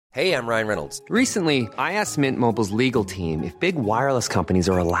Hey, I'm Ryan Reynolds. Recently, I asked Mint Mobile's legal team if big wireless companies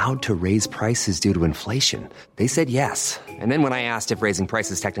are allowed to raise prices due to inflation. They said yes. And then when I asked if raising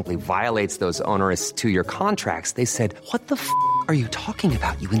prices technically violates those onerous two-year contracts, they said, "What the f*** are you talking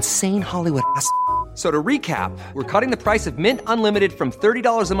about, you insane Hollywood ass?" So to recap, we're cutting the price of Mint Unlimited from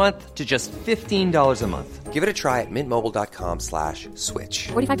 $30 a month to just $15 a month. Give it a try at mintmobile.com/switch.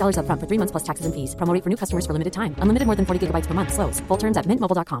 $45 up front for 3 months plus taxes and fees. Promo rate for new customers for limited time. Unlimited more than 40 gigabytes per month. Slows full terms at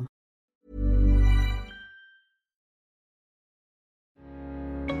mintmobile.com.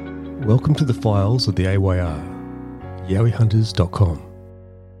 Welcome to the files of the AYR. YowieHunters.com.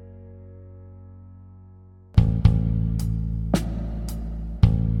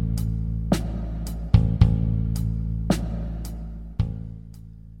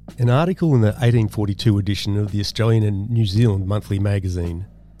 An article in the 1842 edition of the Australian and New Zealand Monthly Magazine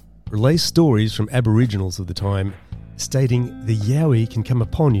relays stories from Aboriginals of the time stating the Yowie can come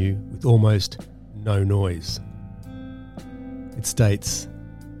upon you with almost no noise. It states,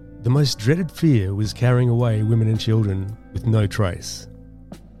 "The most dreaded fear was carrying away women and children with no trace,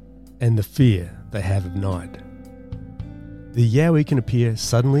 and the fear they have of night. The Yowie can appear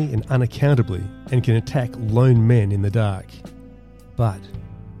suddenly and unaccountably and can attack lone men in the dark, but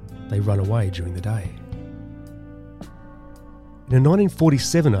they run away during the day." In a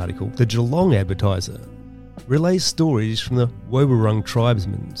 1947 article, the Geelong Advertiser relays stories from the Woburung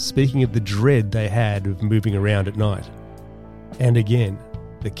tribesmen speaking of the dread they had of moving around at night, and again,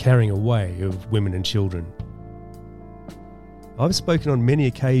 the carrying away of women and children. I've spoken on many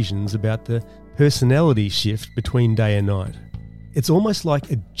occasions about the personality shift between day and night. It's almost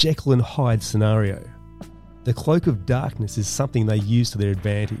like a Jekyll and Hyde scenario. The cloak of darkness is something they use to their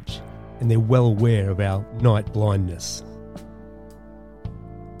advantage, and they're well aware of our night blindness.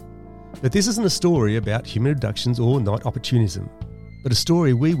 But this isn't a story about human abductions or night opportunism, but a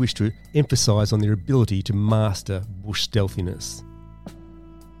story we wish to emphasise on their ability to master bush stealthiness.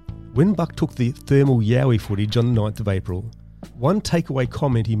 When Buck took the thermal Yowie footage on the 9th of April, one takeaway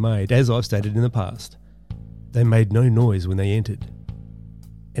comment he made, as I've stated in the past, they made no noise when they entered,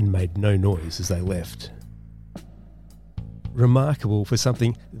 and made no noise as they left. Remarkable for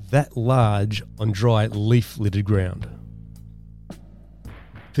something that large on dry, leaf-littered ground.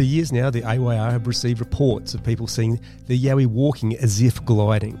 For years now, the AYR have received reports of people seeing the Yowie walking as if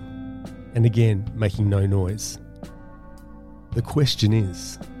gliding, and again, making no noise. The question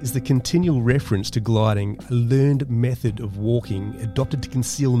is the continual reference to gliding a learned method of walking adopted to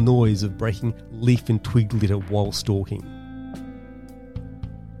conceal noise of breaking leaf and twig litter while stalking?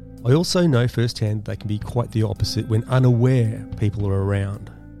 I also know firsthand they can be quite the opposite when unaware people are around.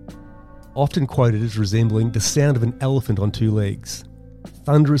 Often quoted as resembling the sound of an elephant on two legs,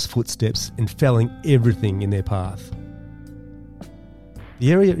 thunderous footsteps and felling everything in their path.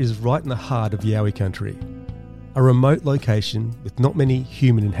 The area is right in the heart of Yowie country, a remote location with not many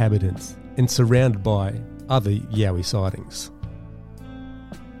human inhabitants and surrounded by other Yowie sightings.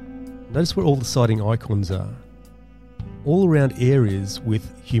 Notice where all the sighting icons are. All around areas with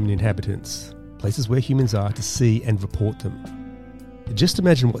human inhabitants, places where humans are to see and report them. Just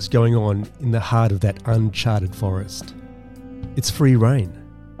imagine what's going on in the heart of that uncharted forest. It's free rein,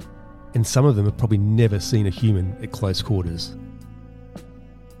 and some of them have probably never seen a human at close quarters.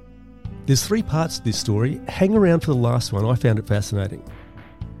 There's 3 parts to this story. Hang around for the last one, I found it fascinating.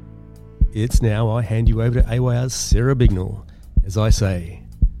 It's now I hand you over to AYR's Sarah Bignell as I say,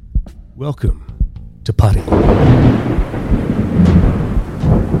 welcome to Putty.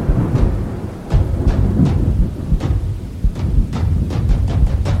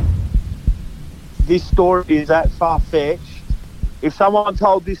 This story is that far-fetched. If someone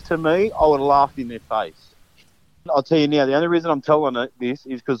told this to me, I would have laughed in their face. I'll tell you now, the only reason I'm telling this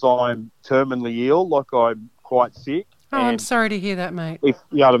is because I'm terminally ill, like I'm quite sick. Oh, I'm sorry to hear that, mate. If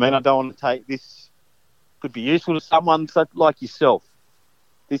you know what I mean, I don't want to take this. Could be useful to someone like yourself.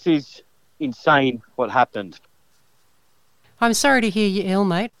 This is insane what happened. I'm sorry to hear you're ill,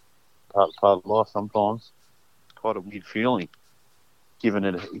 mate. Part of life sometimes. It's quite a weird feeling. Given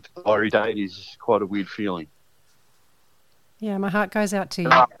it an expiry date is quite a weird feeling. Yeah, my heart goes out to you.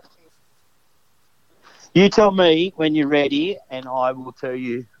 You tell me when you're ready, and I will tell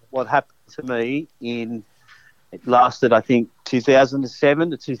you what happened to me it lasted, I think, 2007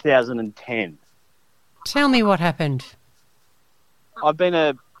 to 2010. Tell me what happened. I've been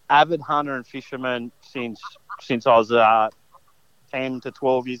an avid hunter and fisherman since I was 10 to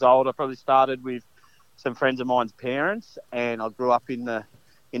 12 years old. I probably started with some friends of mine's parents, and I grew up in the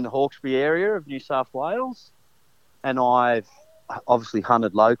Hawkesbury area of New South Wales. And I've obviously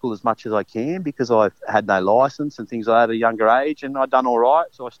hunted local as much as I can because I had no licence and things like that at a younger age, and I'd done all right,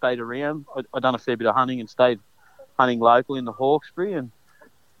 so I stayed around. I'd done a fair bit of hunting and stayed hunting local in the Hawkesbury, and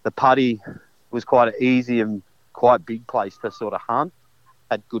the Putty was quite an easy and quite big place to sort of hunt.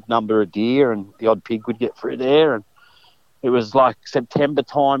 Had good number of deer, and the odd pig would get through there. And it was like September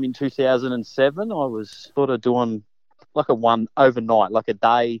time in 2007. I was sort of doing like a one overnight, like a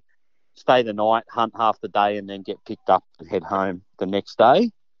day, stay the night, hunt half the day, and then get picked up and head home the next day.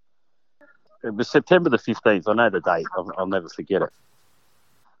 It was September the 15th. I know the date. I'll never forget it.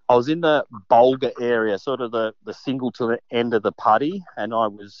 I was in the Bulga area, sort of the single to the end of the Putty, and I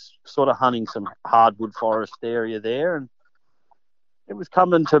was sort of hunting some hardwood forest area there, and it was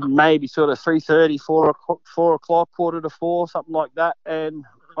coming to maybe sort of 3:30, 4 o'clock, 3:45, something like that, and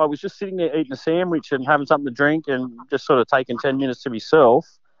I was just sitting there eating a sandwich and having something to drink and just sort of taking 10 minutes to myself,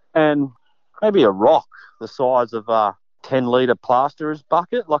 and maybe a rock the size of a 10-litre plasterer's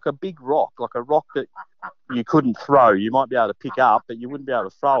bucket, like a big rock, like a rock that you couldn't throw. You might be able to pick up, but you wouldn't be able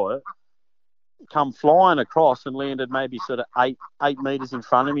to throw it. Come flying across and landed maybe sort of eight metres in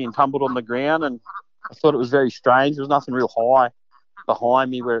front of me and tumbled on the ground, and I thought it was very strange. There was nothing real high behind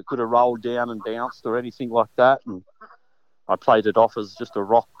me where it could have rolled down and bounced or anything like that, and I played it off as just a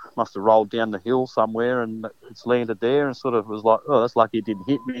rock must have rolled down the hill somewhere and it's landed there, and sort of was like, oh, that's lucky it didn't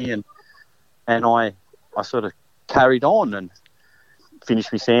hit me, and I sort of carried on and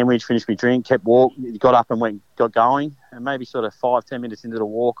finished my sandwich, finished my drink, kept walking, got up and got going, and maybe sort of 5-10 minutes into the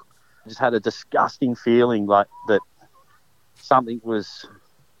walk, I just had a disgusting feeling like that something was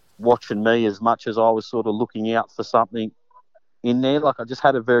watching me as much as I was sort of looking out for something in there. Like I just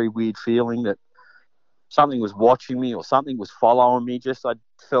had a very weird feeling that something was watching me or something was following me. Just I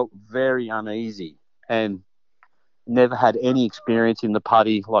felt very uneasy and never had any experience in the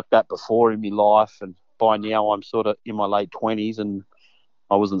Putty like that before in my life. And by now I'm sort of in my late 20s and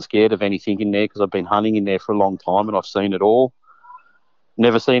I wasn't scared of anything in there because I've been hunting in there for a long time and I've seen it all.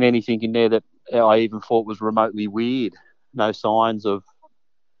 Never seen anything in there that I even thought was remotely weird. No signs of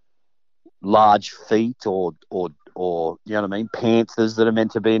large feet or you know what I mean, panthers that are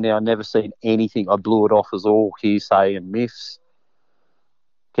meant to be in there. I've never seen anything. I blew it off as all hearsay and myths.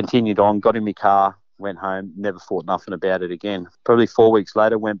 Continued on, got in my car, went home, never thought nothing about it again. Probably 4 weeks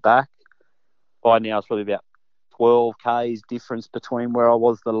later, went back. By now it's probably about 12 Ks difference between where I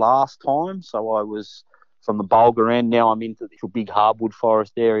was the last time. So I was from the Bulga end. Now I'm into the big hardwood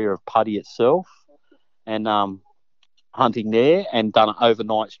forest area of Putty itself, and hunting there, and done an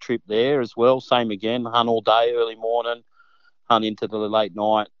overnight trip there as well. Same again, hunt all day, early morning, hunt into the late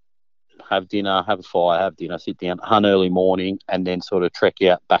night, have dinner, have a fire, have dinner, sit down, hunt early morning, and then sort of trek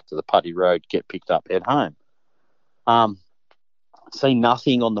out back to the Putty Road, get picked up, head home. Seen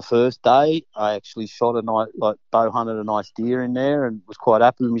nothing on the first day. I actually shot bow hunted a nice deer in there and was quite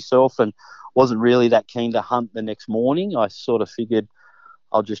happy with myself and wasn't really that keen to hunt the next morning. I sort of figured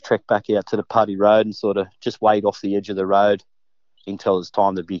I'll just trek back out to the Putty Road and sort of just wait off the edge of the road until it's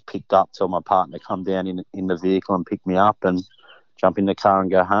time to be picked up, till my partner come down in the vehicle and pick me up and jump in the car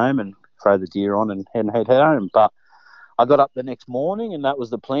and go home and throw the deer on and head home. But I got up the next morning and that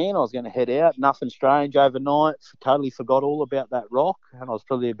was the plan. I was going to head out. Nothing strange overnight. Totally forgot all about that rock. And I was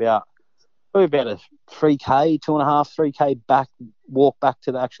probably about a 3K, 2.5, 3K walk back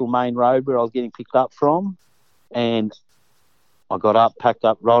to the actual main road where I was getting picked up from. And I got up, packed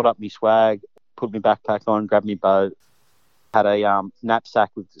up, rolled up my swag, put my backpack on, grabbed my bow, had a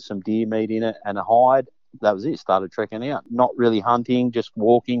knapsack with some deer meat in it and a hide. That was it. Started trekking out. Not really hunting, just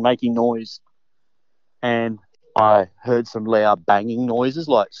walking, making noise. And I heard some loud banging noises,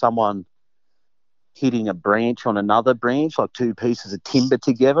 like someone hitting a branch on another branch, like two pieces of timber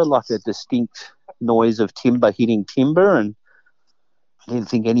together, like a distinct noise of timber hitting timber. And I didn't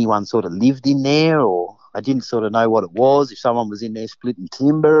think anyone sort of lived in there, or I didn't sort of know what it was, if someone was in there splitting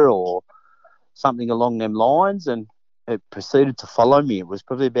timber or something along them lines. And it proceeded to follow me. It was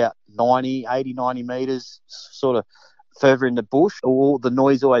probably about 90 metres sort of further in the bush. All the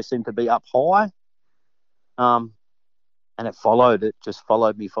noise always seemed to be up high. And it just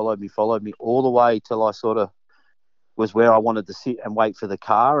followed me all the way till I sort of was where I wanted to sit and wait for the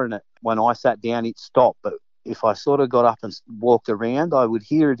car. And when I sat down, it stopped. But if I sort of got up and walked around, I would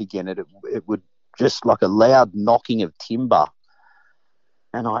hear it again. It would just like a loud knocking of timber.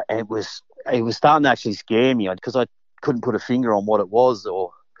 And it was starting to actually scare me because I couldn't put a finger on what it was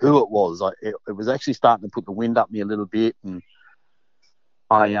or who it was. It was actually starting to put the wind up me a little bit. And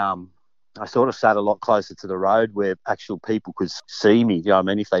I sort of sat a lot closer to the road where actual people could see me. You know what I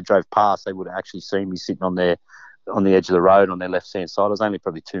mean? If they drove past, they would actually see me sitting on the edge of the road on their left-hand side. I was only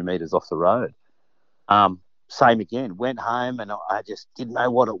probably 2 metres off the road. same again. Went home and I just didn't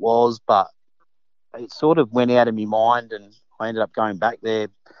know what it was, but it sort of went out of my mind, and I ended up going back there,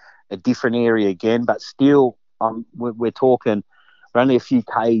 a different area again. But still, we're talking, we're only a few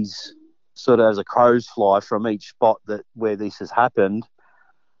k's sort of as a crow's fly from each spot where this has happened.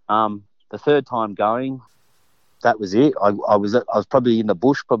 The third time going, that was it. I was probably in the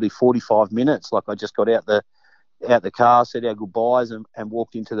bush, probably 45 minutes. Like I just got out the car, said our goodbyes, and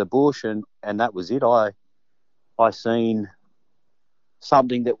walked into the bush, and that was it. I seen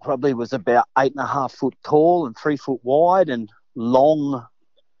something that probably was about 8.5 foot tall and 3 foot wide and long,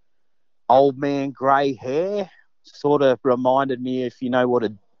 old man grey hair. Sort of reminded me, if you know what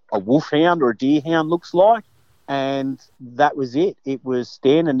a wolfhound or a deerhound looks like. And that was it. It was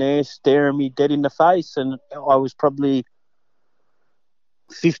standing there staring me dead in the face, and I was probably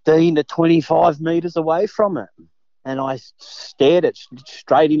 15 to 25 metres away from it. And I stared it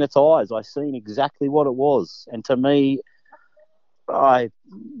straight in its eyes. I seen exactly what it was. And to me, I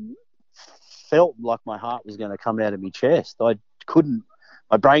felt like my heart was going to come out of my chest. My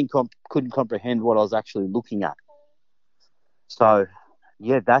brain couldn't comprehend what I was actually looking at. So,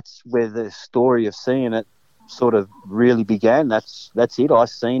 yeah, that's where the story of seeing it sort of really began. That's it. I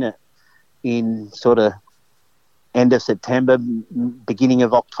seen it in sort of end of September, beginning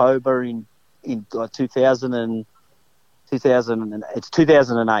of October in 2008.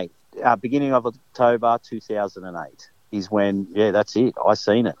 Beginning of October 2008 is when, that's it. I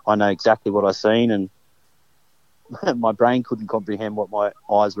seen it. I know exactly what I seen, and my brain couldn't comprehend what my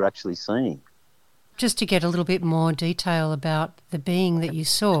eyes were actually seeing. Just to get a little bit more detail about the being that you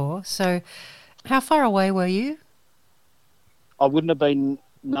saw. So how far away were you? I wouldn't have been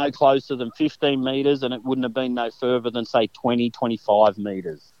no closer than 15 metres, and it wouldn't have been no further than, say, 20, 25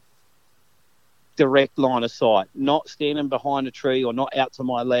 metres. Direct line of sight, not standing behind a tree or not out to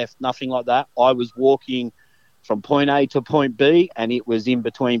my left, nothing like that. I was walking from point A to point B, and it was in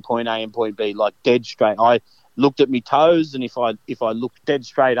between point A and point B, like dead straight. I looked at my toes, and if I looked dead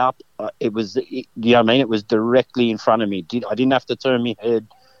straight up, it was, you know what I mean? It was directly in front of me. I didn't have to turn my head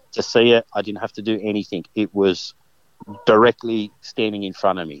to see it. I didn't have to do anything. It was directly standing in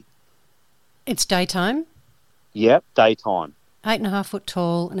front of me. It's daytime? Yep, daytime. 8.5 foot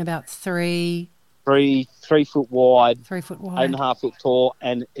tall and about 3 foot wide. 3 foot wide. 8.5 foot tall,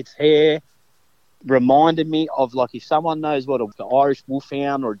 and its hair reminded me of, like, if someone knows what an Irish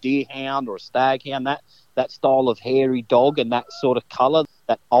wolfhound or a deerhound or a staghound, that style of hairy dog and that sort of colour,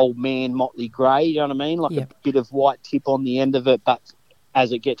 that old man motley grey, you know what I mean? Like a bit of white tip on the end of it, but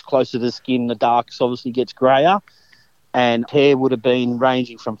as it gets closer to the skin, the darks obviously gets greyer. And hair would have been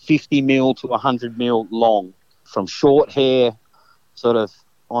ranging from 50 mil to 100 mil long, from short hair sort of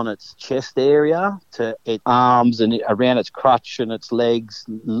on its chest area to its arms and around its crutch and its legs,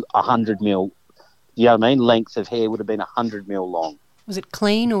 100 mil. You know what I mean? Length of hair would have been 100 mil long. Was it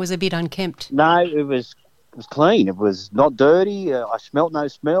clean or was it a bit unkempt? No, it was clean. It was not dirty. I smelt no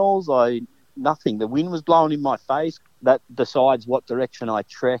smells. Nothing. The wind was blowing in my face. That decides what direction I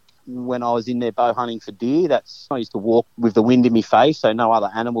trek when I was in there bow hunting for deer. I used to walk with the wind in my face, so no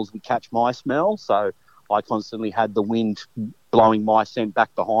other animals would catch my smell. So I constantly had the wind blowing my scent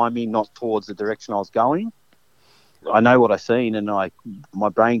back behind me, not towards the direction I was going. I know what I seen, and my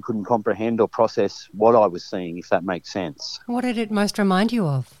brain couldn't comprehend or process what I was seeing, if that makes sense. What did it most remind you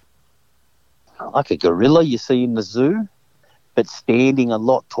of? Like a gorilla you see in the zoo, but standing a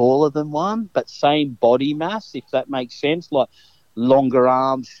lot taller than one, but same body mass, if that makes sense. Like longer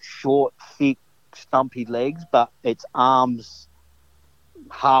arms, short, thick, stumpy legs, but its arms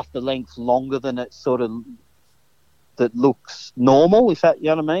half the length longer than it sort of that looks normal, if that, you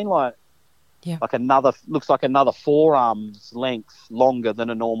know what I mean? Looks like another forearm's length longer than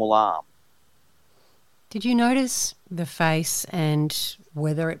a normal arm. Did you notice the face and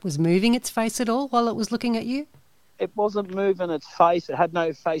whether it was moving its face at all while it was looking at you? It wasn't moving its face. It had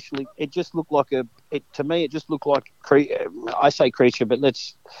no facial. It just looked like to me, it just looked like I say creature, but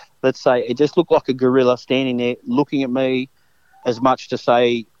let's say it just looked like a gorilla standing there looking at me, as much to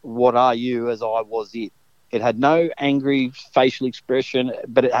say, "What are you?" as I was it. It had no angry facial expression,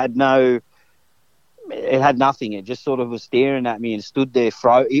 but it had nothing. It just sort of was staring at me and stood there.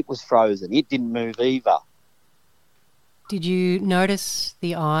 It was frozen. It didn't move either. Did you notice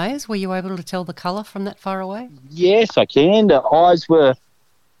the eyes? Were you able to tell the colour from that far away? Yes, I can. The eyes were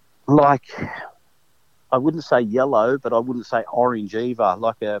like, I wouldn't say yellow, but I wouldn't say orange either.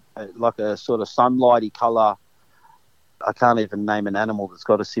 Like a sort of sunlighty colour. I can't even name an animal that's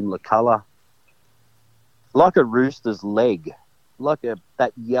got a similar colour. Like a rooster's leg,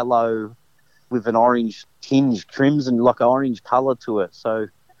 that yellow with an orange tinge, crimson, like an orange colour to it. So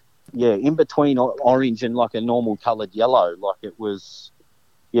yeah, in between orange and like a normal coloured yellow. Like it was,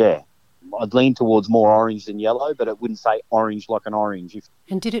 yeah, I'd lean towards more orange than yellow, but it wouldn't say orange like an orange.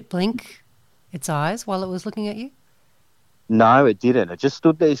 And did it blink its eyes while it was looking at you? No, it didn't. It just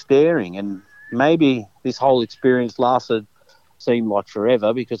stood there staring, and maybe this whole experience seemed like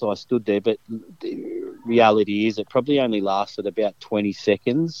forever because I stood there, but the reality is it probably only lasted about 20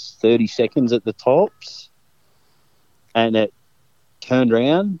 seconds, 30 seconds at the tops, and it turned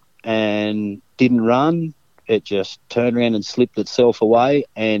around and didn't run. It just turned around and slipped itself away,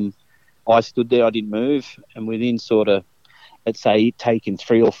 and I stood there, I didn't move, and within sort of, let's say, it taken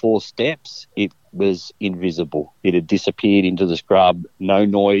 3 or 4 steps, it was invisible. It had disappeared into the scrub, no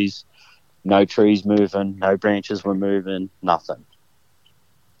noise, no trees moving, no branches were moving, nothing.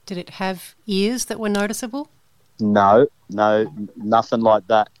 Did it have ears that were noticeable? No, nothing like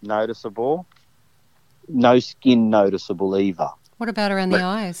that noticeable. No skin noticeable either. What about around the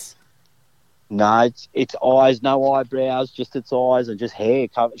eyes? No, its eyes, no eyebrows, just its eyes and just hair,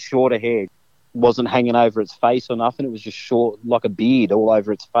 shorter hair. Wasn't hanging over its face or nothing. It was just short, like a beard all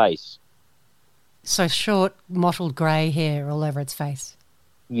over its face. So short, mottled grey hair all over its face.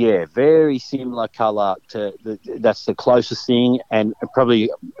 Yeah, very similar colour that's the closest thing, and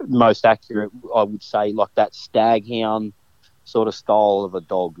probably most accurate, I would say, like that staghound sort of style of a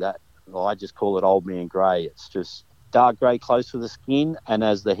dog. That I just call it old man grey. It's just dark grey close to the skin, and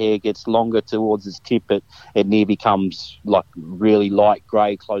as the hair gets longer towards its tip, it near becomes like really light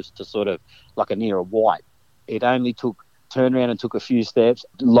grey, close to sort of like a near a white. It only turned around and took a few steps,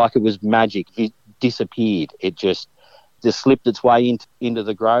 like it was magic. It disappeared. It just slipped its way into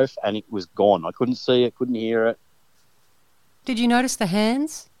the growth, and it was gone. I couldn't see it, couldn't hear it. Did you notice the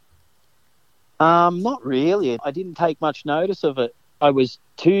hands? Not really. I didn't take much notice of it. I was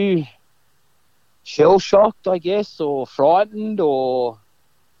too shell-shocked, I guess, or frightened or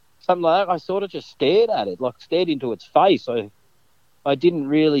something like that. I sort of just stared at it, like stared into its face. I didn't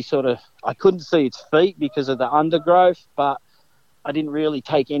really I couldn't see its feet because of the undergrowth, but I didn't really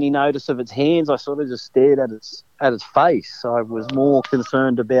take any notice of its hands. I sort of just stared at its face. So I was more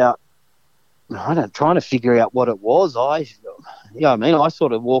concerned about, trying to figure out what it was. I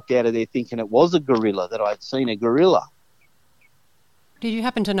sort of walked out of there thinking it was a gorilla, that I'd seen a gorilla. Did you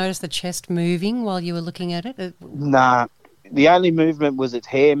happen to notice the chest moving while you were looking at it? Nah. The only movement was its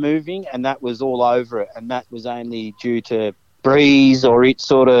hair moving, and that was all over it. And that was only due to breeze or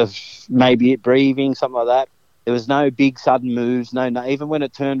maybe it breathing, something like that. There was no big sudden moves, no. Even when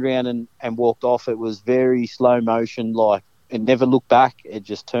it turned around and walked off, it was very slow motion, like it never looked back. It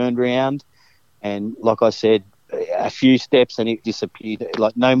just turned around and, like I said, a few steps and it disappeared,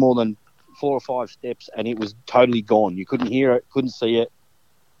 like no more than 4 or 5 steps, and it was totally gone. You couldn't hear it, couldn't see it.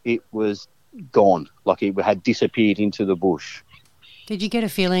 It was gone, like it had disappeared into the bush. Did you get a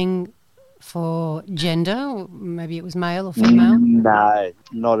feeling for gender? Maybe it was male or female? No,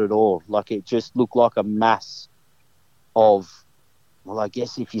 not at all. Like it just looked like a mass of, well, I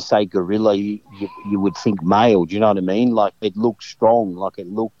guess if you say gorilla, you would think male. Do you know what I mean? Like it looked strong, like it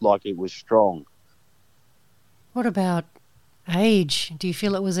looked like it was strong. What about age? Do you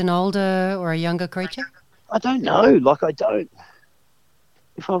feel it was an older or a younger creature? I don't know. Like I don't.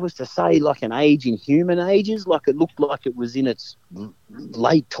 If I was to say like an age in human ages, like it looked like it was in its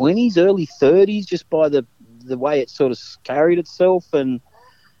late 20s, early 30s, just by the way it sort of carried itself and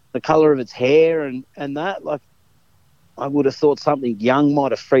the colour of its hair and that. Like I would have thought something young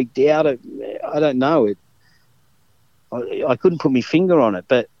might have freaked out. I don't know. I couldn't put my finger on it,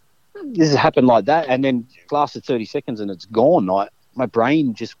 but this has happened like that, and then it lasted 30 seconds and it's gone. My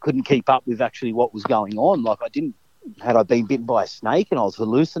brain just couldn't keep up with actually what was going on. Like had I been bitten by a snake and I was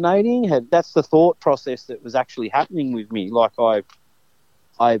hallucinating? That's the thought process that was actually happening with me. Like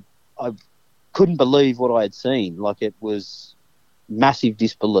I couldn't believe what I had seen. Like it was massive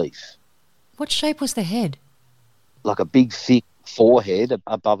disbelief. What shape was the head? Like a big, thick forehead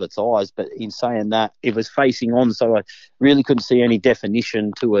above its eyes. But in saying that, it was facing on, so I really couldn't see any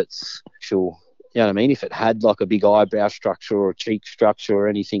definition to its actual, you know what I mean? If it had like a big eyebrow structure or a cheek structure or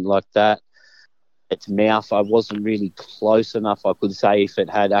anything like that. Its mouth, I wasn't really close enough. I could say if it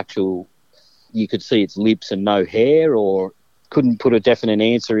had you could see its lips and no hair, couldn't put a definite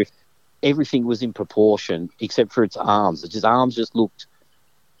answer if everything was in proportion except for its arms. Its arms just looked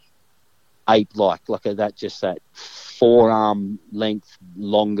ape-like, like that forearm length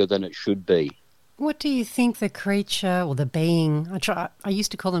longer than it should be. What do you think the creature or the being, I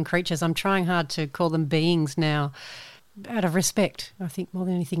used to call them creatures, I'm trying hard to call them beings now, out of respect, I think, more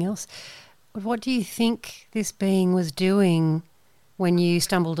than anything else. What do you think this being was doing when you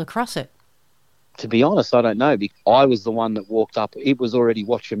stumbled across it? To be honest, I don't know. I was the one that walked up. It was already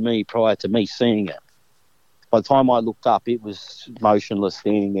watching me prior to me seeing it. By the time I looked up, it was motionless,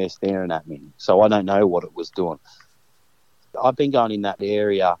 standing there staring at me. So I don't know what it was doing. I've been going in that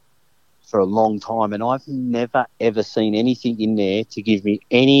area for a long time, and I've never, ever seen anything in there to give me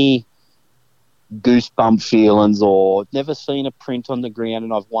any goosebump feelings, or never seen a print on the ground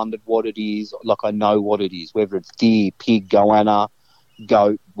and I've wondered what it is. Like, I know what it is, whether it's deer, pig, goanna,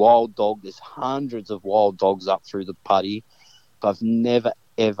 goat, wild dog. There's hundreds of wild dogs up through the Putty. But I've never,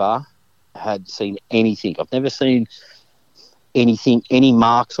 ever seen anything. I've never seen anything, any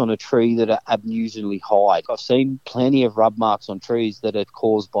marks on a tree that are unusually high. I've seen plenty of rub marks on trees that are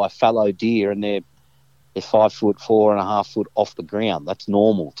caused by fallow deer, and they're 5 foot, 4.5 foot off the ground. That's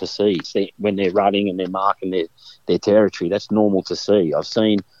normal to see. When they're running and they're marking their territory, that's normal to see. I've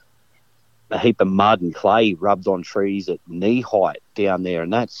seen a heap of mud and clay rubbed on trees at knee height down there,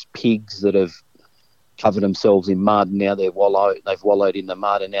 and that's pigs that have covered themselves in mud, and now they've wallowed in the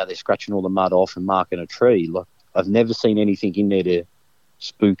mud, and now they're scratching all the mud off and marking a tree. Like, I've never seen anything in there to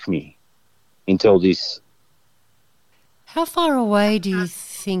spook me until this. How far away do you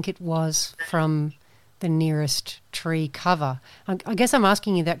think it was from the nearest tree cover? I guess I'm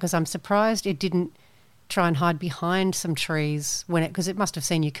asking you that because I'm surprised it didn't try and hide behind some trees because it must have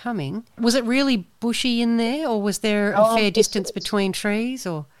seen you coming. Was it really bushy in there, or was there a fair distance between trees?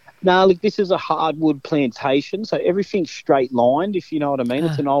 Or no, look, this is a hardwood plantation, so everything's straight lined, if you know what I mean.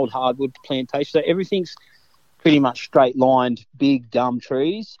 It's an old hardwood plantation, so everything's pretty much straight lined, big gum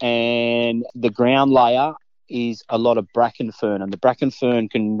trees, and the ground layer is a lot of bracken fern, and the bracken fern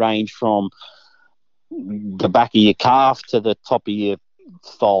can range from the back of your calf to the top of your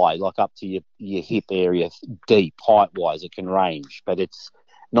thigh, like up to your hip area, deep, height-wise, it can range. But it's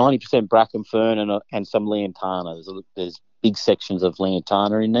 90% bracken fern and some lantana. There's big sections of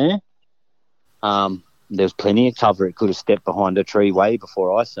lantana in there. There's plenty of cover. It could have stepped behind a tree way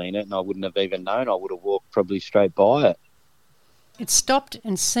before I seen it, and I wouldn't have even known. I would have walked probably straight by it. It stopped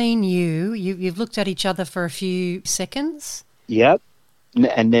and seen you. You've looked at each other for a few seconds? Yep.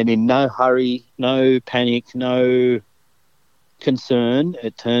 And then in no hurry, no panic, no concern,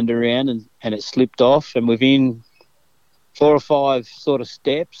 it turned around and it slipped off, and within 4 or 5 sort of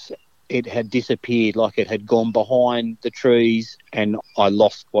steps, it had disappeared, like it had gone behind the trees, and I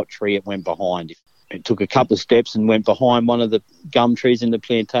lost what tree it went behind. It took a couple of steps and went behind one of the gum trees in the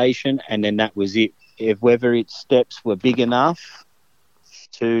plantation, and then that was it. Whether its steps were big enough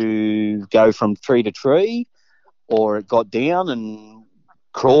to go from tree to tree, or it got down and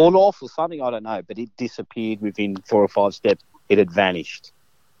crawled off or something, I don't know, but it disappeared within 4 or 5 steps. It had vanished.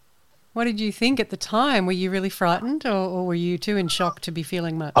 What did you think at the time? Were you really frightened, or were you too in shock to be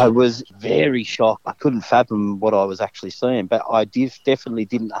feeling much? I was very shocked. I couldn't fathom what I was actually seeing, but I definitely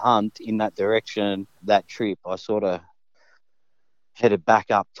didn't hunt in that direction that trip. I sort of headed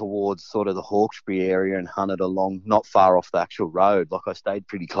back up towards sort of the Hawkesbury area and hunted along, not far off the actual road. Like, I stayed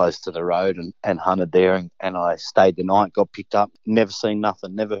pretty close to the road and hunted there, and I stayed the night, got picked up, never seen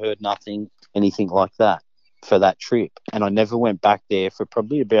nothing, never heard nothing, anything like that for that trip. And I never went back there for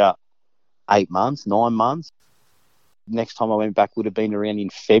probably about 8 months, 9 months. Next time I went back would have been around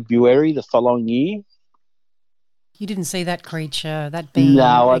in February the following year. You didn't see that creature, that being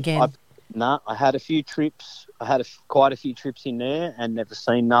again? No, I had a few trips. I had quite a few trips in there and never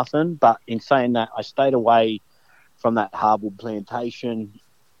seen nothing. But in saying that, I stayed away from that hardwood plantation,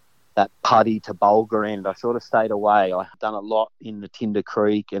 that Putty to Bulga end. I sort of stayed away. I've done a lot in the Tinder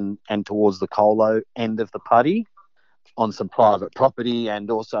Creek and towards the Colo end of the Putty on some private property, and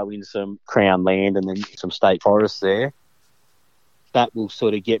also in some Crown land and then some state forests there. That will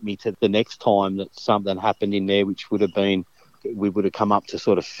sort of get me to the next time that something happened in there, which would have been, we would have come up to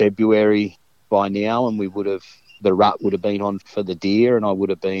sort of February by now, and the rut would have been on for the deer, and I would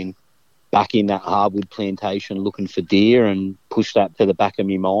have been back in that hardwood plantation looking for deer and pushed that to the back of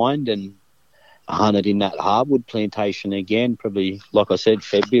my mind and hunted in that hardwood plantation again, probably, like I said,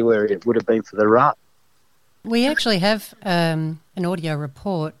 February it would have been for the rut. We actually have an audio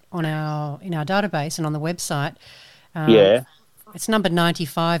report in our database and on the website. Yeah. It's number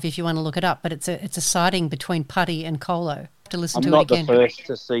 95 if you want to look it up, but it's a sighting between Putty and Colo. To listen I'm to not it again. the first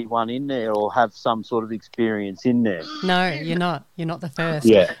to see one in there or have some sort of experience in there. No, you're not. You're not the first.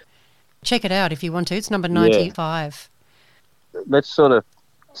 Yeah. Check it out if you want to. It's number 95. Yeah. Let's sort of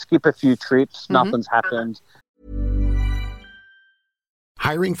skip a few trips. Mm-hmm. Nothing's happened.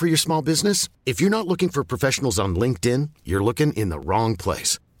 Hiring for your small business? If you're not looking for professionals on LinkedIn, you're looking in the wrong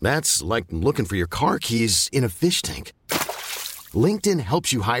place. That's like looking for your car keys in a fish tank. LinkedIn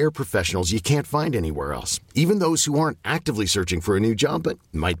helps you hire professionals you can't find anywhere else, even those who aren't actively searching for a new job but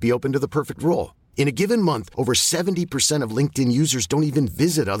might be open to the perfect role. In a given month, over 70% of LinkedIn users don't even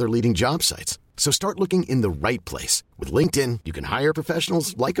visit other leading job sites. So start looking in the right place. With LinkedIn, you can hire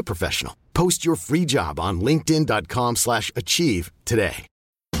professionals like a professional. Post your free job on linkedin.com/achieve today.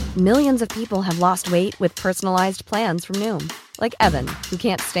 Millions of people have lost weight with personalized plans from Noom. Like Evan, who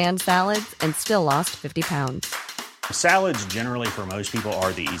can't stand salads and still lost 50 pounds. Salads generally for most people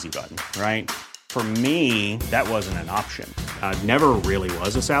are the easy button, right? For me, that wasn't an option. I never really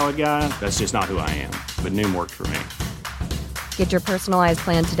was a salad guy. That's just not who I am. But Noom worked for me. Get your personalized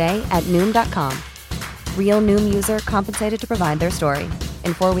plan today at Noom.com. Real Noom user compensated to provide their story.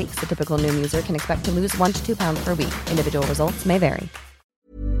 In 4 weeks, the typical Noom user can expect to lose 1 to 2 pounds per week. Individual results may vary.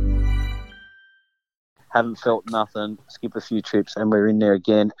 Haven't felt nothing, skip a few trips, and we're in there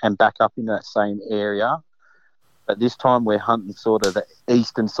again and back up in that same area. But this time we're hunting sort of the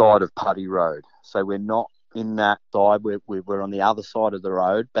eastern side of Putty Road. So we're not in that side, we're on the other side of the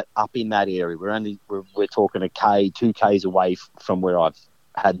road, but up in that area. We're talking 2 Ks away from where I've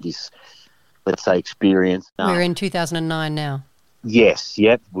had this, let's say, experience. We're in 2009 now. Yes,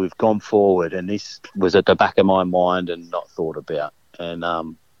 yep, we've gone forward, and this was at the back of my mind and not thought about.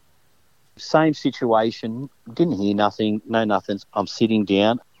 And same situation, didn't hear nothing, no nothing. I'm sitting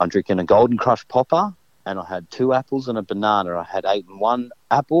down, I'm drinking a Golden Crush popper, and I had 2 apples and a banana. I had eaten 1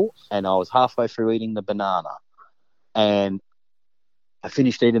 apple, and I was halfway through eating the banana. And I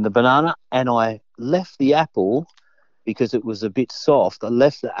finished eating the banana, and I left the apple because it was a bit soft. I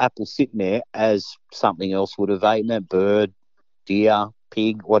left the apple sitting there as something else would have eaten it, bird, deer,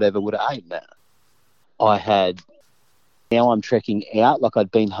 pig, whatever would have eaten it. Now I'm trekking out like I'd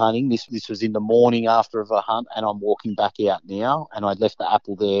been hunting. This was in the morning after a hunt, and I'm walking back out now, and I'd left the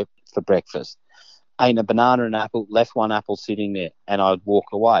apple there for breakfast. Ate a banana and apple, left 1 apple sitting there, and I'd walk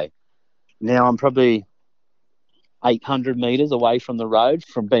away. Now I'm probably 800 metres away from the road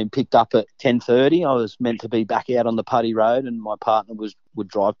from being picked up at 10:30. I was meant to be back out on the Putty Road, and my partner would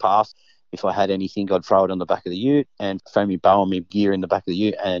drive past. If I had anything, I'd throw it on the back of the ute and throw me bow and me gear in the back of the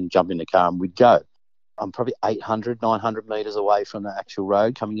ute and jump in the car and we'd go. I'm probably 800, 900 metres away from the actual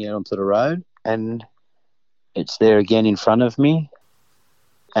road, coming out onto the road, and it's there again in front of me.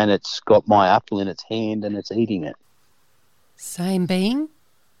 And it's got my apple in its hand and it's eating it. Same being?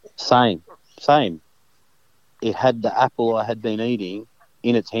 Same. It had the apple I had been eating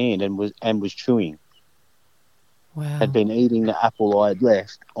in its hand and was chewing. Wow. Had been eating the apple I had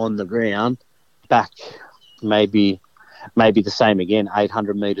left on the ground back maybe the same again,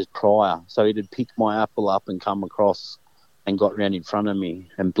 800 metres prior. So it had picked my apple up and come across and got round in front of me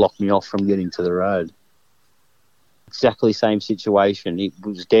and blocked me off from getting to the road. Exactly same situation. It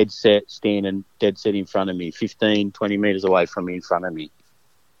was dead set, standing dead set in front of me, 15, 20 metres away from me in front of me,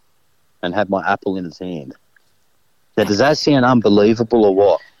 and had my apple in its hand. Now, does that sound unbelievable or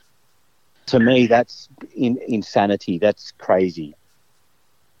what? To me, that's insanity. That's crazy.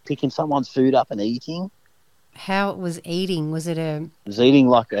 Picking someone's food up and eating. How it was eating? Was it It was eating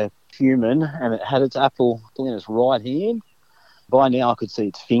like a human, and it had its apple in its right hand. By now I could see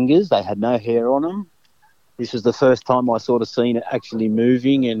its fingers. They had no hair on them. This was the first time I sort of seen it actually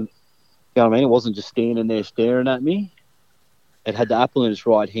moving, and you know what I mean? It wasn't just standing there staring at me. It had the apple in its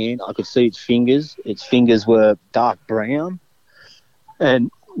right hand. I could see its fingers. Its fingers were dark brown, and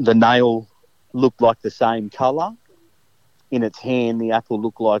the nail looked like the same colour. In its hand, the apple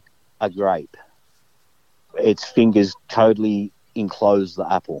looked like a grape. Its fingers totally enclosed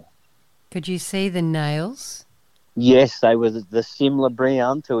the apple. Could you see the nails? Yes, they were the similar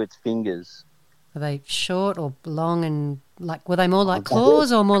brown to its fingers. Were they short or long, and were they more like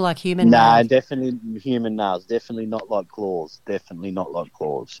claws or more like human nails? nails? No, definitely human nails. Definitely not like claws. Definitely not like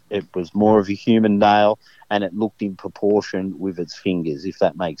claws. It was more of a human nail, and it looked in proportion with its fingers, if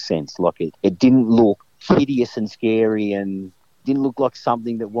that makes sense. Like it didn't look hideous and scary, and didn't look like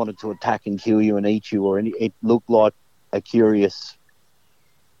something that wanted to attack and kill you and eat you, it looked like a curious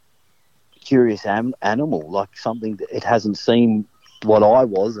animal, like something that it hasn't seen what I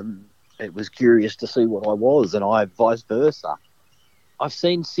was, and it was curious to see what I was, and I vice versa. I've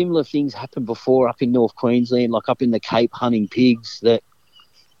seen similar things happen before up in North Queensland, like up in the Cape hunting pigs, that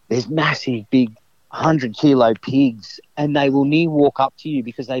there's massive big 100-kilo pigs, and they will near walk up to you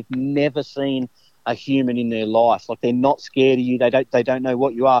because they've never seen a human in their life. Like, they're not scared of you. They don't know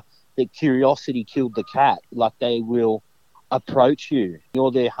what you are. Their curiosity killed the cat. Like, they will approach you.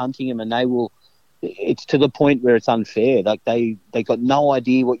 You're there hunting them, and they will. It's to the point where it's unfair. Like, they got no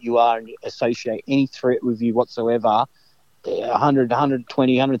idea what you are and associate any threat with you whatsoever. 100,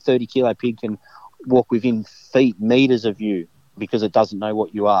 120, 130-kilo pig can walk within meters of you because it doesn't know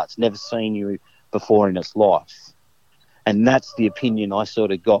what you are. It's never seen you before in its life. And that's the opinion I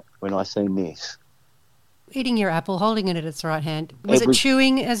sort of got when I seen this. eating your apple, holding it at its right hand. Was it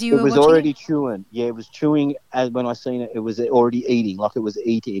chewing as you were watching it? It was already chewing. Yeah, it was chewing. As when I seen it, it was already eating, like it was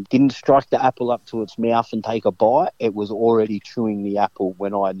eating. It didn't strike the apple up to its mouth and take a bite. It was already chewing the apple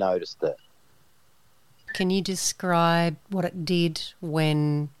when I noticed it. Can you describe what it did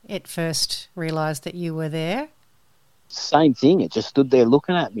when it first realised that you were there? Same thing. It just stood there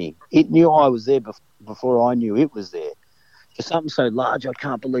looking at me. It knew I was there before I knew it was there. For something so large, I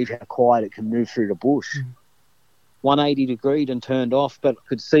can't believe how quiet it can move through the bush. 180 degrees and turned off, but I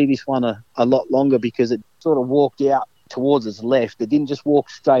could see this one a lot longer because it sort of walked out towards its left. It didn't just walk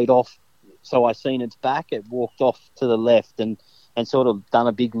straight off, so I seen its back. It walked off to the left and sort of done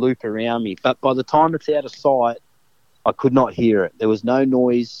a big loop around me. But by the time it's out of sight, I could not hear it. There was no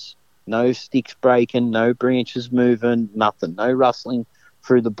noise, no sticks breaking, no branches moving, nothing, no rustling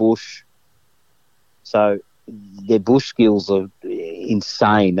through the bush. So their bush skills are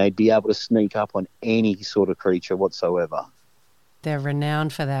insane. They'd be able to sneak up on any sort of creature whatsoever. They're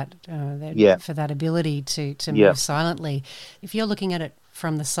renowned for that, for that ability to move silently. If you're looking at it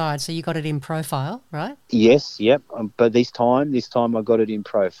from the side, so you got it in profile, right? Yes, yep. But this time I got it in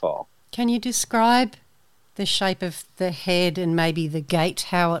profile. Can you describe the shape of the head and maybe the gait,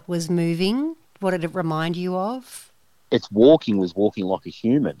 how it was moving? What did it remind you of? Its walking was walking like a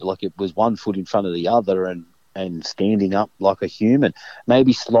human, like it was one foot in front of the other and standing up like a human.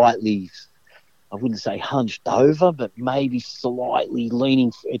 Maybe slightly, I wouldn't say hunched over, but maybe slightly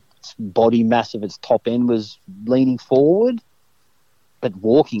leaning. Its body mass of its top end was leaning forward, but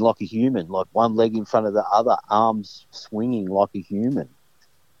walking like a human, like one leg in front of the other, arms swinging like a human.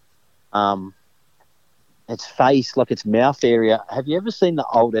 Its face, like its mouth area. Have you ever seen the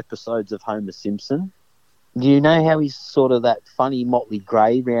old episodes of Homer Simpson? Do you know how he's sort of that funny motley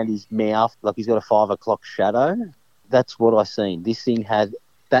grey around his mouth, like he's got a 5 o'clock shadow? That's what I seen. This thing had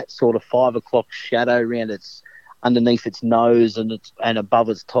that sort of 5 o'clock shadow around underneath its nose and above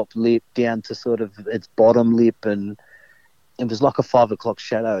its top lip, down to sort of its bottom lip, and it was like a 5 o'clock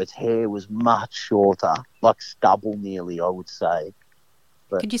shadow. Its hair was much shorter, like stubble nearly, I would say.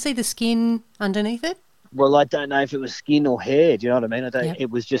 But, could you see the skin underneath it? Well, I don't know if it was skin or hair. Do you know what I mean? It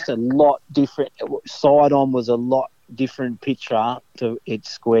was just a lot different. Side on was a lot different picture to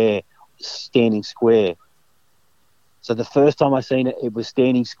its standing square. So the first time I seen it, it was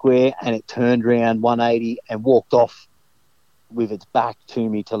standing square, and it turned around 180 and walked off with its back to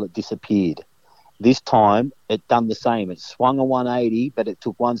me till it disappeared. This time, it done the same. It swung a 180, but it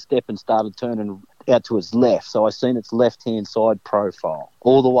took one step and started turning out to its left. So I seen its left-hand side profile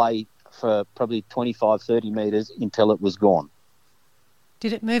all the way for probably 25, 30 metres until it was gone.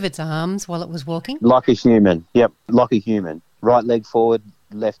 Did it move its arms while it was walking? Like a human, yep, like a human. Right leg forward,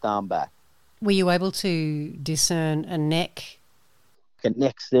 left arm back. Were you able to discern a neck? A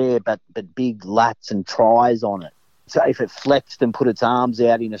neck's there, but big lats and tries on it. So if it flexed and put its arms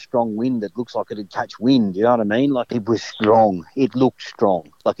out in a strong wind, it looks like it'd catch wind, you know what I mean? Like it was strong. It looked strong,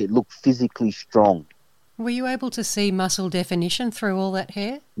 like it looked physically strong. Were you able to see muscle definition through all that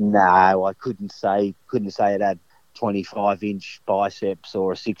hair? No, I couldn't say it had 25-inch biceps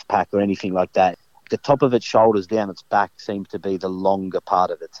or a six-pack or anything like that. The top of its shoulders down its back seemed to be the longer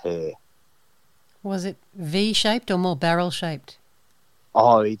part of its hair. Was it V-shaped or more barrel-shaped?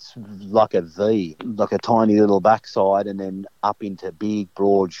 Oh, it's like a V, like a tiny little backside and then up into big,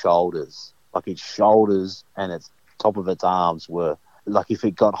 broad shoulders. Like its shoulders and its top of its arms were... Like if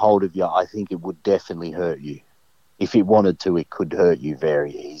it got hold of you, I think it would definitely hurt you. If it wanted to, it could hurt you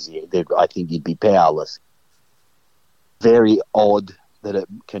very easy. I think you'd be powerless. Very odd that it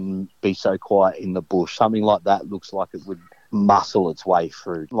can be so quiet in the bush. Something like that looks like it would muscle its way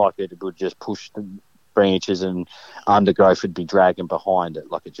through. Like it would just push the branches and undergrowth would be dragging behind it.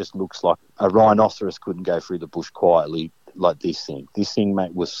 Like it just looks like a rhinoceros couldn't go through the bush quietly like this thing. This thing,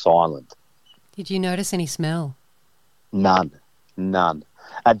 mate, was silent. Did you notice any smell? None.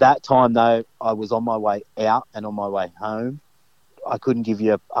 At that time, though, I was on my way out and on my way home. I couldn't give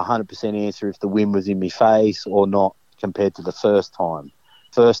you a 100% answer if the wind was in my face or not compared to the first time.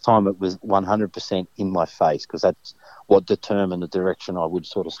 First time it was 100% in my face because that's what determined the direction I would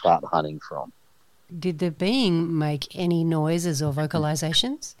sort of start hunting from. Did the being make any noises or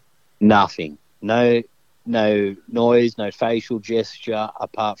vocalizations? Nothing. No noise, no facial gesture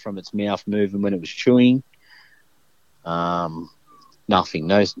apart from its mouth moving when it was chewing. Nothing,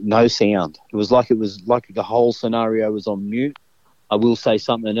 no sound. It was like the whole scenario was on mute. I will say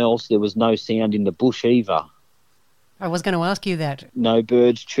something else. There was no sound in the bush either. I was going to ask you that. No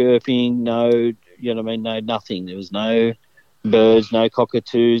birds chirping, no nothing. There was no birds, no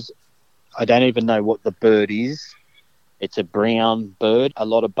cockatoos. I don't even know what the bird is. It's a brown bird. A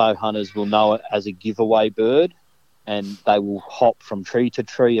lot of bow hunters will know it as a giveaway bird, and they will hop from tree to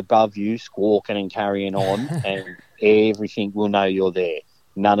tree above you, squawking and carrying on, and everything will know you're there.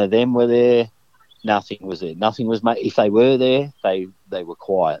 None of them were there. Nothing was there. Nothing was made. If they were there, they were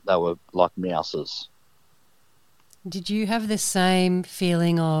quiet. They were like mouses. Did you have the same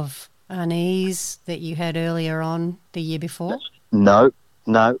feeling of unease that you had earlier on the year before? No.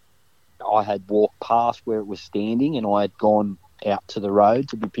 I had walked past where it was standing, and I had gone out to the road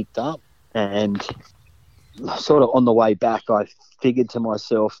to be picked up. And sort of on the way back, I figured to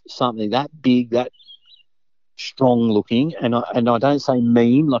myself, something that big, that strong looking, and I don't say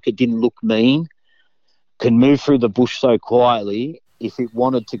mean, like it didn't look mean, can move through the bush so quietly. If it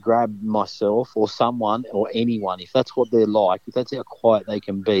wanted to grab myself or someone or anyone, if that's what they're like, if that's how quiet they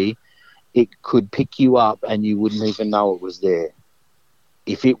can be, it could pick you up and you wouldn't even know it was there.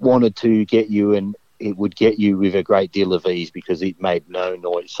 If it wanted to get you, and it would get you with a great deal of ease, because it made no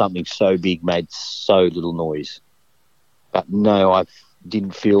noise. Something so big made so little noise. But no, I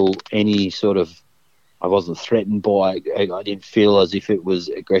didn't feel any sort of, I wasn't threatened by it. I didn't feel as if it was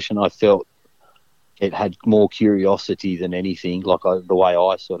aggression. I felt it had more curiosity than anything, like the way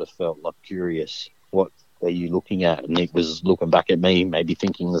I sort of felt, like curious. What are you looking at? And it was looking back at me, maybe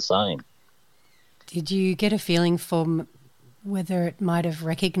thinking the same. Did you get a feeling from whether it might have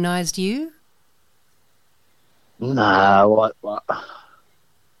recognised you? No,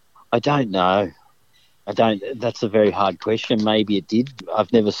 I don't know. That's a very hard question. Maybe it did.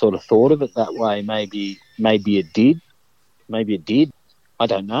 I've never sort of thought of it that way. Maybe it did. Maybe it did. I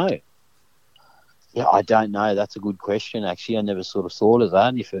don't know. Yeah, I don't know. That's a good question, actually. I never sort of thought of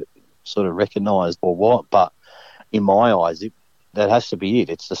that, if it sort of recognised or what. But in my eyes, that has to be it.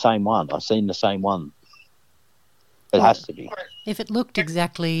 It's the same one. I've seen the same one. It has to be. If it looked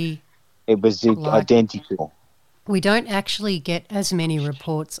exactly... It was identical. We don't actually get as many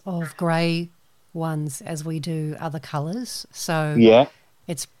reports of grey ones as we do other colours. So yeah,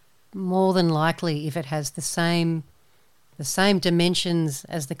 it's more than likely, if it has the same dimensions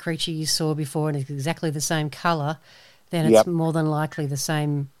as the creature you saw before and it's exactly the same colour, then it's more than likely the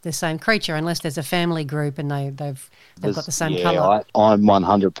same creature, unless there's a family group and they've got the same colour. I'm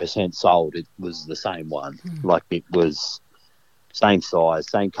 100% sold it was the same one. Like, it was same size,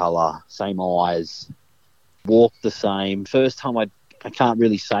 same colour, same eyes, walked the same. First time I can't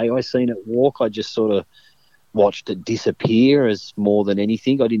really say I seen it walk. I just sort of watched it disappear as more than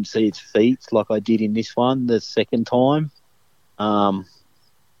anything. I didn't see its feet like I did in this one the second time. I've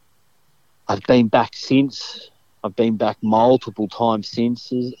been back since. I've been back multiple times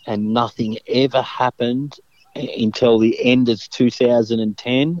since, and nothing ever happened until the end of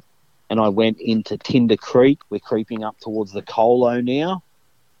 2010. And I went into Tinder Creek. We're creeping up towards the Colo now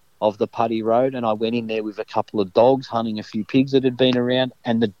of the Putty Road, and I went in there with a couple of dogs, hunting a few pigs that had been around,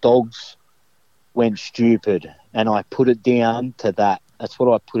 and the dogs went stupid, and I put it down to that. That's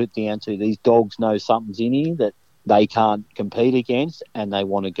what I put it down to. These dogs know something's in here that they can't compete against, and they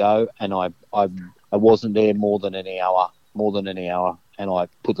want to go, and I wasn't there more than an hour, and I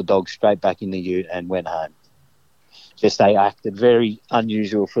put the dogs straight back in the ute and went home. Just they acted very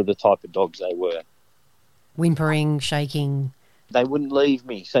unusual for the type of dogs they were. Whimpering, shaking. They wouldn't leave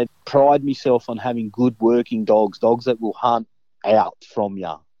me. So I pride myself on having good working dogs that will hunt out from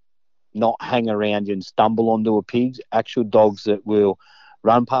you, not hang around you and stumble onto a pig. Actual dogs that will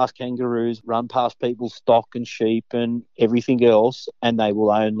run past kangaroos, run past people's stock and sheep and everything else, and they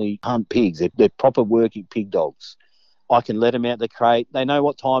will only hunt pigs. They're proper working pig dogs. I can let them out the crate. They know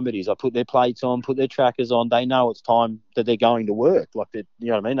what time it is. I put their plates on, put their trackers on. They know it's time that they're going to work. Like, you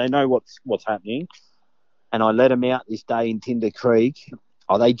know what I mean? They know what's happening. And I let them out this day in Tinder Creek.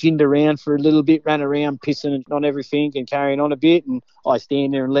 They ginned around for a little bit, ran around pissing on everything and carrying on a bit. And I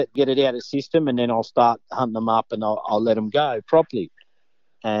stand there and get it out of the system, and then I'll start hunting them up and I'll let them go properly.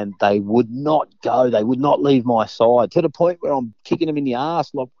 And they would not go. They would not leave my side, to the point where I'm kicking them in the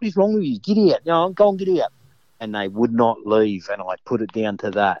arse. Like, what is wrong with you? Get out. Go on, get out. And they would not leave. And I put it down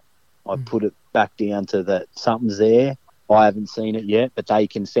to that. I put it back down to that something's there. I haven't seen it yet, but they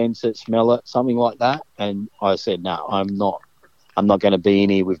can sense it, smell it, something like that. And I said, no, I'm not going to be in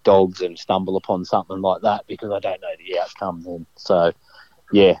here with dogs and stumble upon something like that, because I don't know the outcome then. So,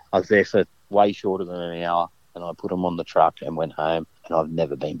 yeah, I was there for way shorter than an hour, and I put them on the truck and went home, and I've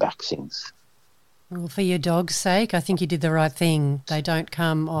never been back since. Well, for your dog's sake, I think you did the right thing. They don't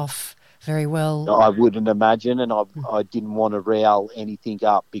come off very well. I wouldn't imagine, and I didn't want to rowl anything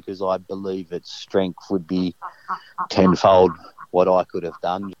up, because I believe its strength would be tenfold what I could have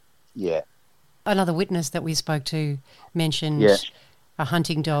done. Yeah. Another witness that we spoke to mentioned a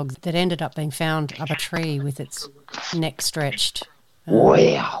hunting dog that ended up being found up a tree with its neck stretched.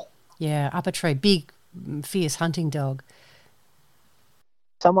 Wow. Yeah, up a tree. Big, fierce hunting dog.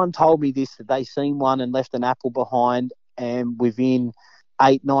 Someone told me this, that they seen one and left an apple behind, and within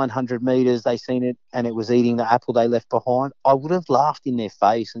 900 metres they seen it and it was eating the apple they left behind. I would have laughed in their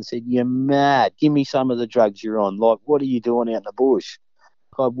face and said, "You're mad. Give me some of the drugs you're on. Like, what are you doing out in the bush?"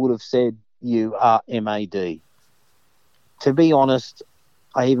 I would have said, "You are MAD." To be honest,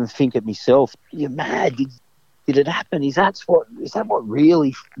 I even think it myself. You're mad. Did it happen? Is that what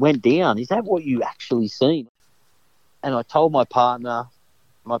really went down? Is that what you actually seen? And I told my partner.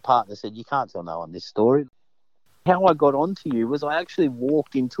 My partner said, "You can't tell no one this story." How I got onto you was I actually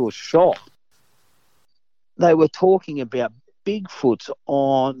walked into a shop. They were talking about Bigfoots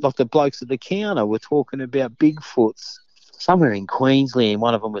like the blokes at the counter were talking about Bigfoots somewhere in Queensland.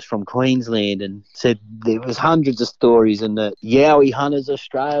 One of them was from Queensland and said there was hundreds of stories and the Yowie Hunters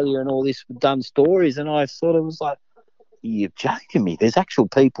Australia and all this done stories. And I sort of was like, "You're joking me. There's actual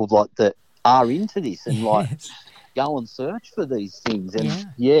people like that are into this and like go and search for these things." And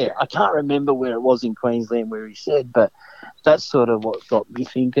I can't remember where it was in Queensland where he said, but that's sort of what got me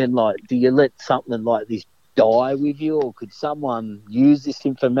thinking, like, do you let something like this die with you, or could someone use this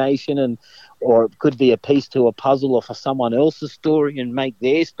information or it could be a piece to a puzzle or for someone else's story and make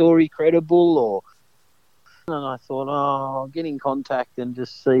their story credible? And I thought, I'll get in contact and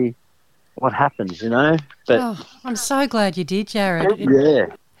just see what happens, But I'm so glad you did, Jared.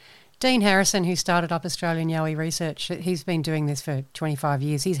 Yeah. Dean Harrison, who started up Australian Yowie Research, he's been doing this for 25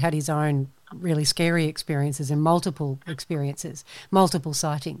 years. He's had his own really scary experiences and multiple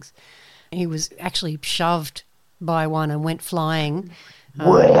sightings. He was actually shoved by one and went flying.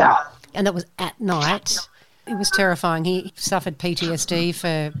 Wow. And that was at night. It was terrifying. He suffered PTSD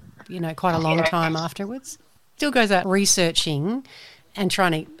for, quite a long time afterwards. Still goes out researching and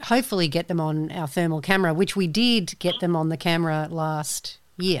trying to hopefully get them on our thermal camera, which we did get them on the camera last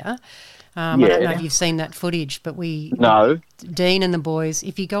year. I don't know if you've seen that footage, but No. Dean and the boys,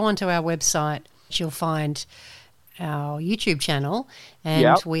 if you go onto our website, you'll find our YouTube channel,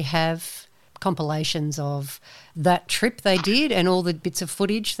 and we have compilations of that trip they did and all the bits of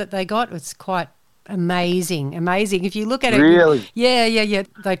footage that they got. It's quite amazing. If you look at it. Really? Yeah.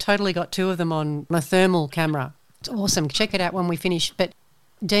 They totally got two of them on a thermal camera. It's awesome. Check it out when we finish. But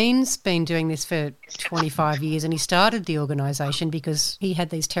Dean's been doing this for 25 years and he started the organisation because he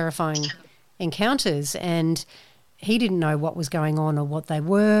had these terrifying encounters and he didn't know what was going on or what they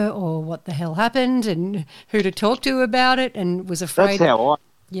were or what the hell happened and who to talk to about it and was afraid. That's how I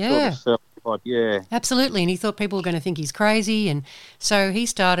yeah. sort of felt, yeah. Absolutely, and he thought people were going to think he's crazy, and so he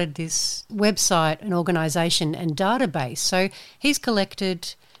started this website, an organisation and database. So he's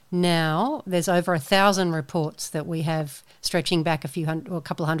collected now, there's over 1,000 reports that we have stretching back a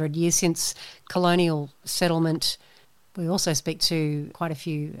couple of hundred years since colonial settlement. We also speak to quite a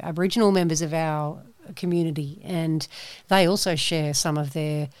few Aboriginal members of our community, and they also share some of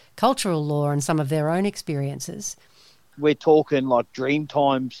their cultural lore and some of their own experiences. We're talking like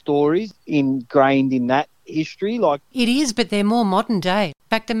Dreamtime stories ingrained in that history. Like it is, but they're more modern day. In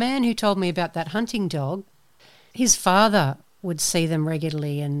fact, the man who told me about that hunting dog, his father would see them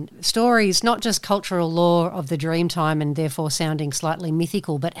regularly, and stories, not just cultural lore of the Dreamtime and therefore sounding slightly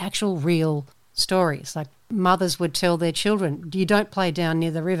mythical, but actual real stories. Like mothers would tell their children, you don't play down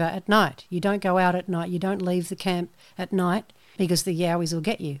near the river at night. You don't go out at night. You don't leave the camp at night because the Yowies will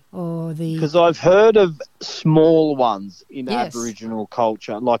get you. Because I've heard of small ones in Aboriginal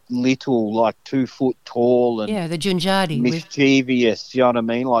culture, like little, like 2 foot tall and the Junjadi. Mischievous, you know what I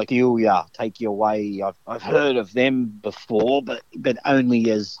mean? Like steal ya, take you away. I've heard of them before, but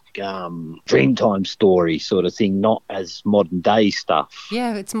only as Dreamtime story sort of thing, not as modern day stuff.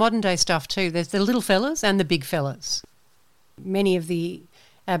 Yeah, it's modern day stuff too. There's the little fellas and the big fellas. Many of the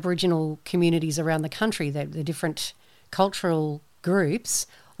Aboriginal communities around the country, the different cultural groups,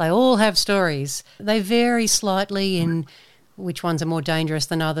 they all have stories. They vary slightly in which ones are more dangerous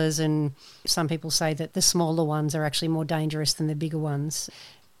than others, and some people say that the smaller ones are actually more dangerous than the bigger ones.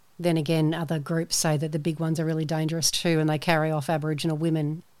 Then again, other groups say that the big ones are really dangerous too, and they carry off Aboriginal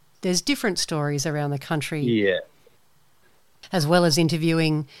women. There's different stories around the country. Yeah. As well as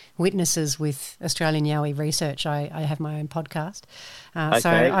interviewing witnesses with Australian Yowie Research. I have my own podcast. Okay. So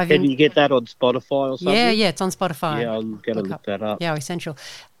Can you get that on Spotify or something? Yeah, it's on Spotify. Yeah, I'm going to look that up. Yowie Central.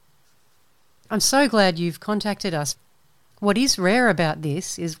 I'm so glad you've contacted us. What is rare about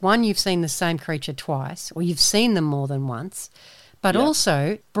this is, one, you've seen the same creature twice, or you've seen them more than once, but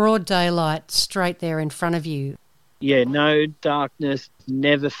also broad daylight straight there in front of you. Yeah, no darkness,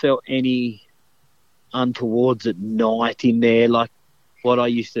 never felt any untowards at night in there. Like what I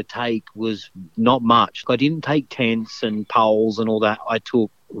used to take was not much. I didn't take tents and poles and all that. I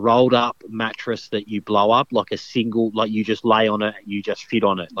took rolled up mattress that you blow up, like a single, like you just lay on it, you just fit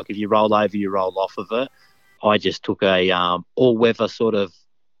on it. Like if you roll over, you roll off of it. I just took a all-weather sort of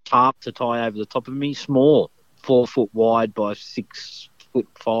tarp to tie over the top of me, small, 4 foot wide by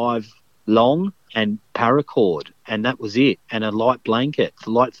 6'5" long, and paracord, and that was it. And a light blanket, a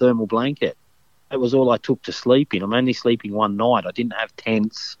light thermal blanket. That was all I took to sleep in. I'm only sleeping one night. I didn't have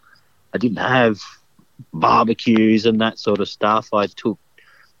tents. I didn't have barbecues and that sort of stuff. I took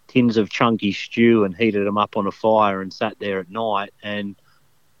tins of chunky stew and heated them up on a fire and sat there at night and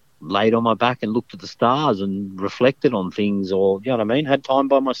laid on my back and looked at the stars and reflected on things, or, you know what I mean, had time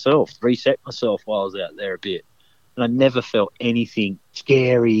by myself, reset myself while I was out there a bit. And I never felt anything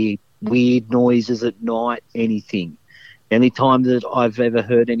scary, weird noises at night, anything. The only time that I've ever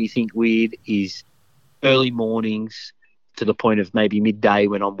heard anything weird is early mornings to the point of maybe midday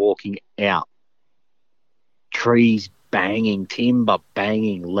when I'm walking out. Trees banging, timber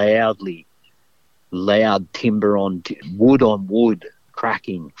banging loudly, loud timber on wood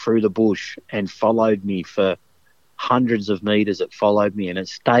cracking through the bush, and followed me for hundreds of metres. It followed me and it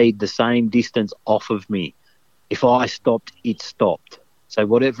stayed the same distance off of me. If I stopped, it stopped. So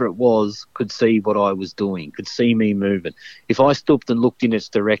whatever it was could see what I was doing, could see me moving. If I stopped and looked in its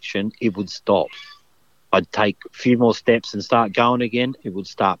direction, it would stop. I'd take a few more steps and start going again, it would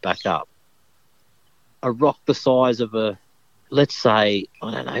start back up. A rock the size of a, let's say,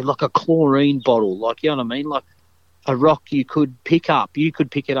 I don't know, like a chlorine bottle, like, you know what I mean? Like a rock you could pick up. You could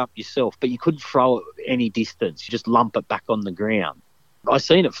pick it up yourself, but you couldn't throw it any distance. You just lump it back on the ground. I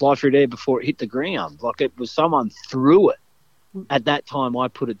seen it fly through there before it hit the ground. Like it was someone threw it. At that time, I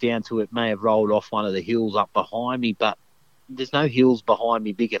put it down to it may have rolled off one of the hills up behind me, but there's no hills behind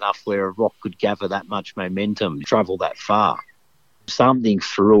me big enough where a rock could gather that much momentum, travel that far. Something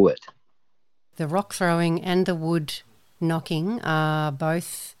threw it. The rock throwing and the wood knocking are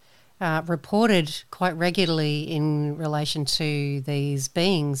both reported quite regularly in relation to these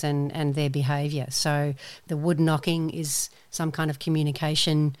beings and their behaviour. So the wood knocking is some kind of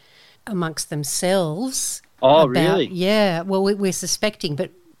communication amongst themselves. Oh, really? Yeah. Well, we're suspecting, but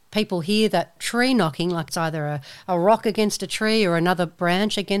people hear that tree knocking, like it's either a rock against a tree or another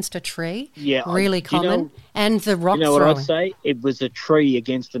branch against a tree. Yeah. Really common. And the rock throwing. You know what I'd say? It was a tree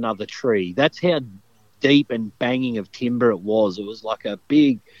against another tree. That's how deep and banging of timber it was. It was like a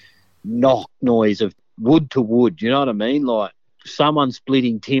big knock noise of wood to wood. You know what I mean? Like someone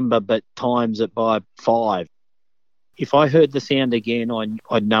splitting timber, but times it by 5. If I heard the sound again,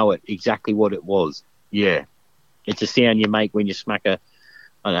 I'd know it exactly what it was. Yeah. It's a sound you make when you smack a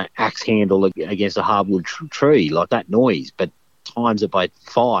axe handle against a hardwood tree, like that noise, but times it by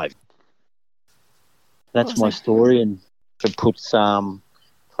 5. That's my story, and to put some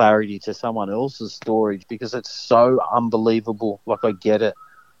clarity to someone else's story, because it's so unbelievable. Like, I get it.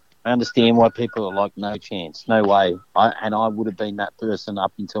 I understand why people are like, no chance, no way. I would have been that person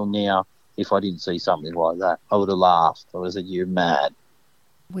up until now if I didn't see something like that. I would have laughed. I would have said, you're mad.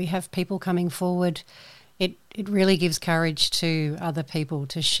 We have people coming forward. It really gives courage to other people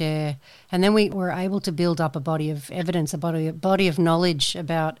to share. And then we were able to build up a body of evidence, a body of knowledge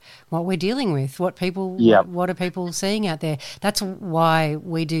about what we're dealing with, what are people seeing out there. That's why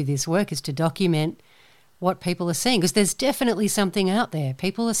we do this work, is to document what people are seeing, because there's definitely something out there.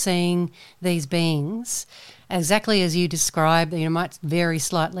 People are seeing these beings exactly as you described. You know, might vary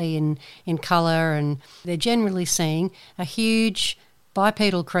slightly in colour, and they're generally seeing a huge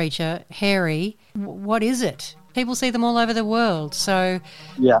bipedal creature, hairy. What is it? People see them all over the world. So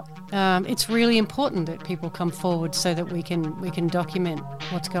it's really important that people come forward so that we can document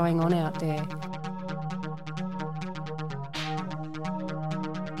what's going on out there.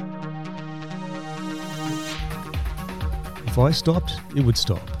 If I stopped, it would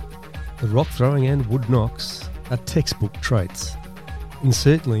stop. The rock throwing and wood knocks are textbook traits, and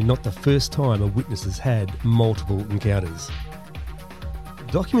certainly not the first time a witness has had multiple encounters.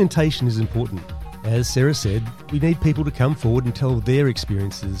 Documentation is important. As Sarah said, we need people to come forward and tell their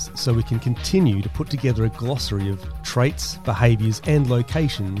experiences so we can continue to put together a glossary of traits, behaviours and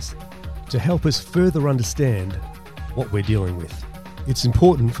locations to help us further understand what we're dealing with. It's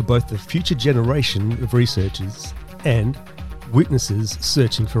important for both the future generation of researchers and witnesses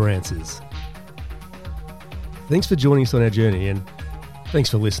searching for answers. Thanks for joining us on our journey, and thanks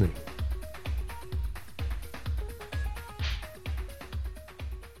for listening.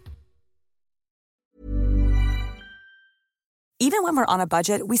 Even when we're on a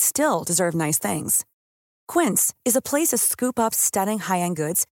budget, we still deserve nice things. Quince is a place to scoop up stunning high-end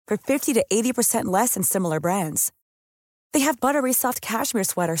goods for 50 to 80% less than similar brands. They have buttery soft cashmere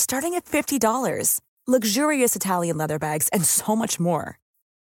sweaters starting at $50, luxurious Italian leather bags, and so much more.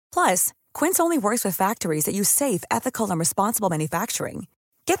 Plus, Quince only works with factories that use safe, ethical, and responsible manufacturing.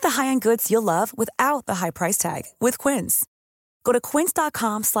 Get the high-end goods you'll love without the high price tag with Quince. Go to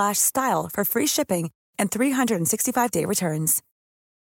quince.com/style for free shipping and 365-day returns.